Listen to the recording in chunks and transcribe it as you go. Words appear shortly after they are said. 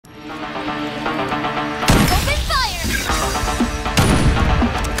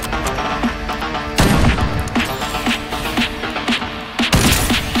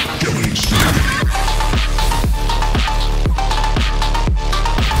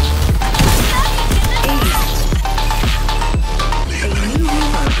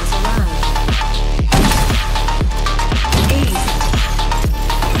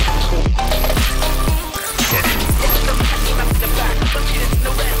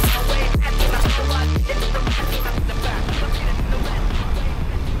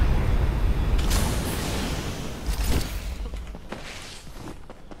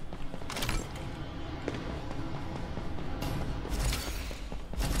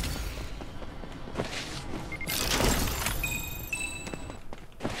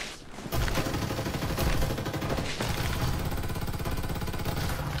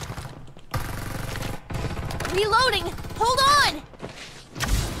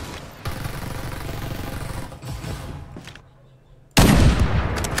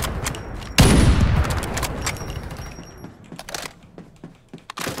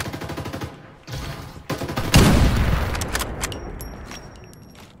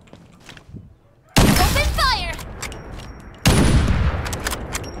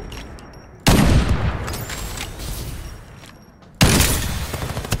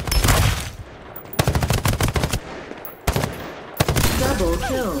Double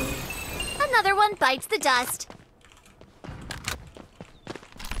kill. Another one bites the dust.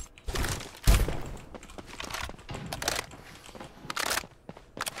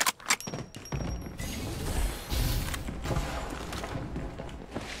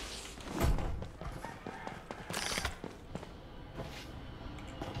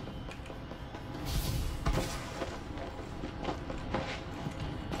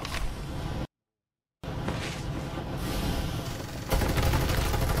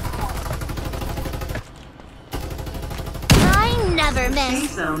 Never miss.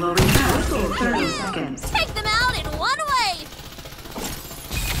 Safe zone will retract in 30 seconds. Take them out in one way.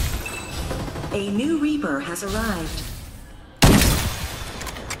 A new Reaper has arrived.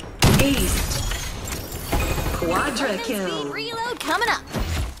 Ace. Quadra kill. Speed reload coming up.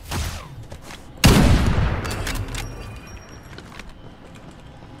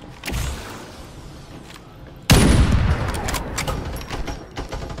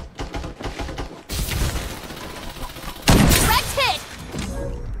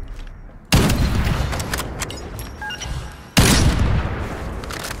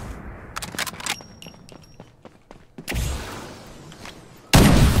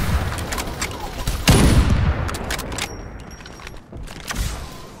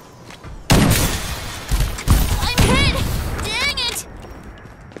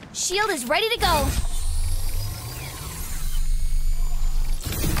 Shield is ready to go.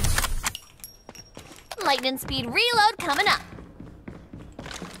 Lightning speed reload coming up.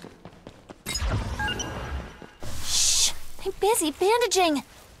 Shh, I'm busy bandaging.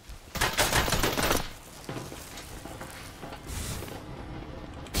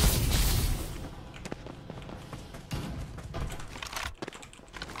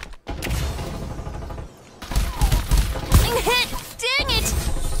 I'm hit! Dang it!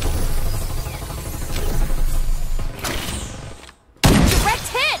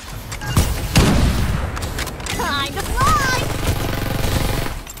 Time to fly!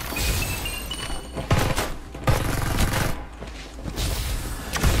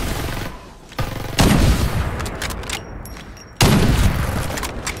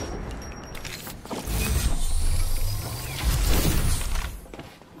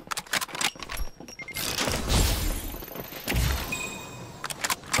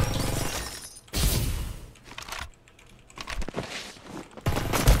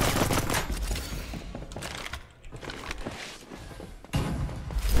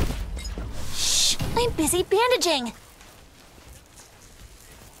 I'm busy bandaging.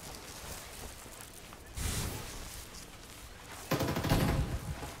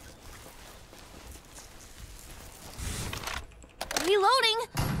 Reloading.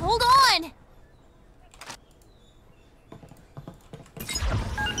 Hold on.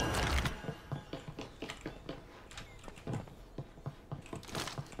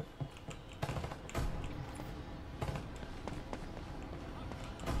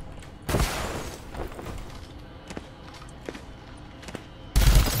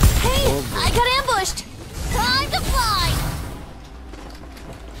 I got ambushed! Time to fly!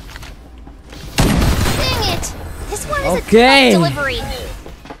 Dang it! This one is a truck delivery!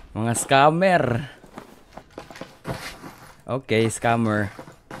 Mga scammer. Okay, scammer.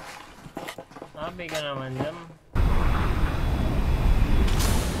 Sabi ka naman dyan.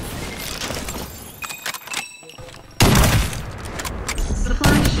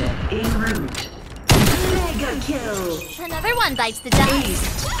 Supply ship en route. Mega kill. Another one bites the dust.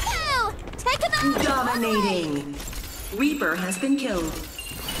 Ace. Woohoo! Take him out! Dominating. Reaper has been killed.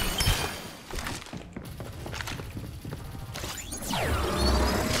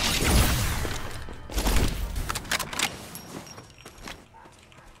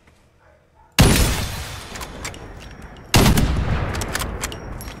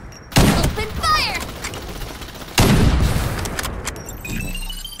 Open fire!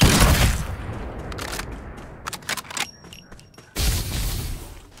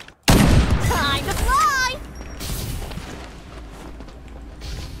 Time to fly!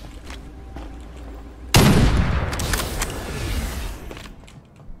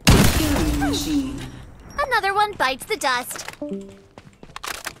 Killing machine. Another one bites the dust.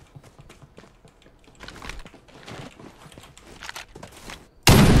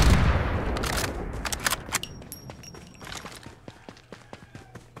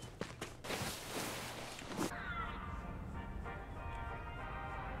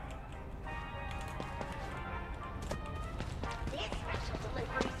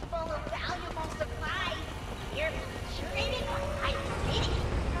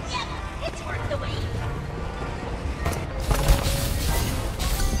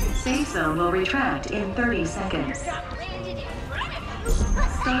 Safe zone will retract in 30 seconds. Landed in front of you.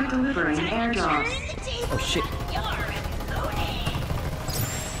 start delivering airdrops. Oh shit.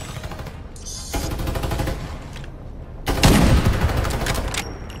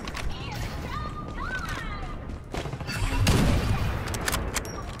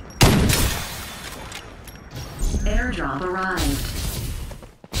 Airdrop arrived.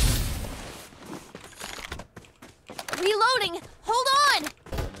 Reloading! Hold on!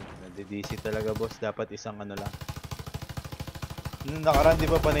 Nadi-DC talaga boss, dapat isang ano lang. Nung nakaraan di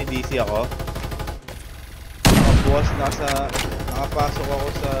ba panay-DC ako? Boss, nakapasok ako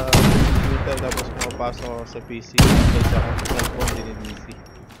sa computer tapos pumapasok ako sa PC kasi ako sa cellphone din-DC.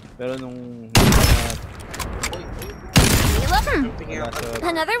 Pero nung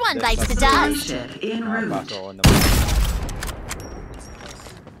Another one bites the dust. Ship en route. nakapasok ako naman.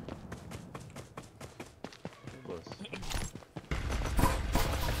 Boss.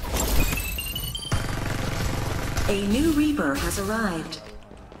 A new Reaper has arrived.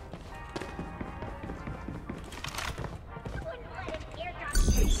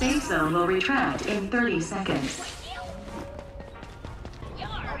 Safe zone will retract in 30 seconds.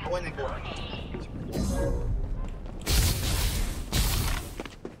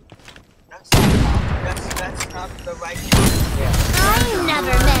 That's not the right. I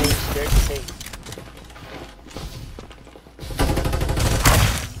never meant.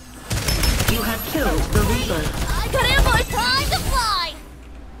 You have killed the Reaper. I got ambush! Time to fly!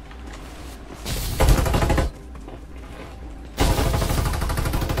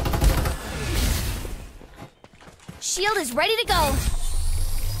 Shield is ready to go.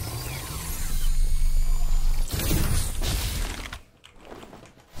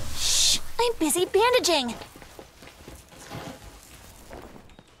 Shh! I'm busy bandaging.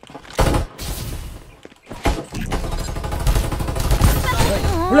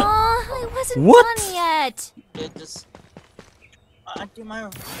 I wasn't What? done yet. Just Auntie Myra.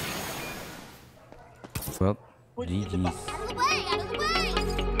 Well, Put it in the GG's. back. Out of the way! Out of the way!